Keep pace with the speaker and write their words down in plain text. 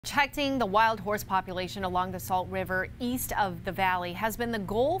Protecting the wild horse population along the Salt River east of the valley has been the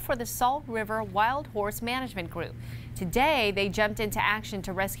goal for the Salt River Wild Horse Management Group. Today, they jumped into action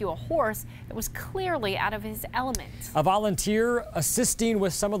to rescue a horse that was clearly out of his element. A volunteer assisting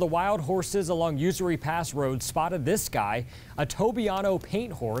with some of the wild horses along Usury Pass Road spotted this guy, a Tobiano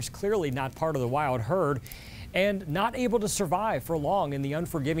paint horse, clearly not part of the wild herd, and not able to survive for long in the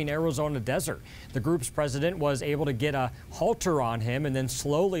unforgiving Arizona desert. The group's president was able to get a halter on him and then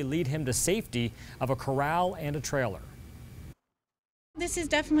slowly lead him to safety of a corral and a trailer. This is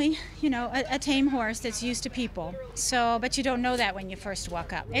definitely, a tame horse that's used to people. But you don't know that when you first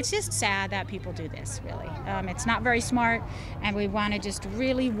walk up. It's just sad that people do this, really. It's not very smart, and we want to just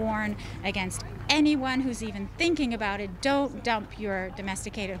really warn against anyone who's even thinking about it. Don't dump your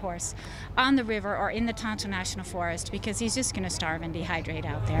domesticated horse on the river or in the Tonto National Forest, because he's just going to starve and dehydrate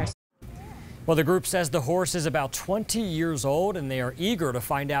out there. Well, the group says the horse is about 20 years old, and they are eager to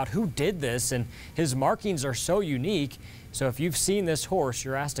find out who did this, and his markings are so unique. So if you've seen this horse,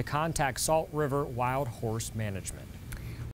 you're asked to contact Salt River Wild Horse Management.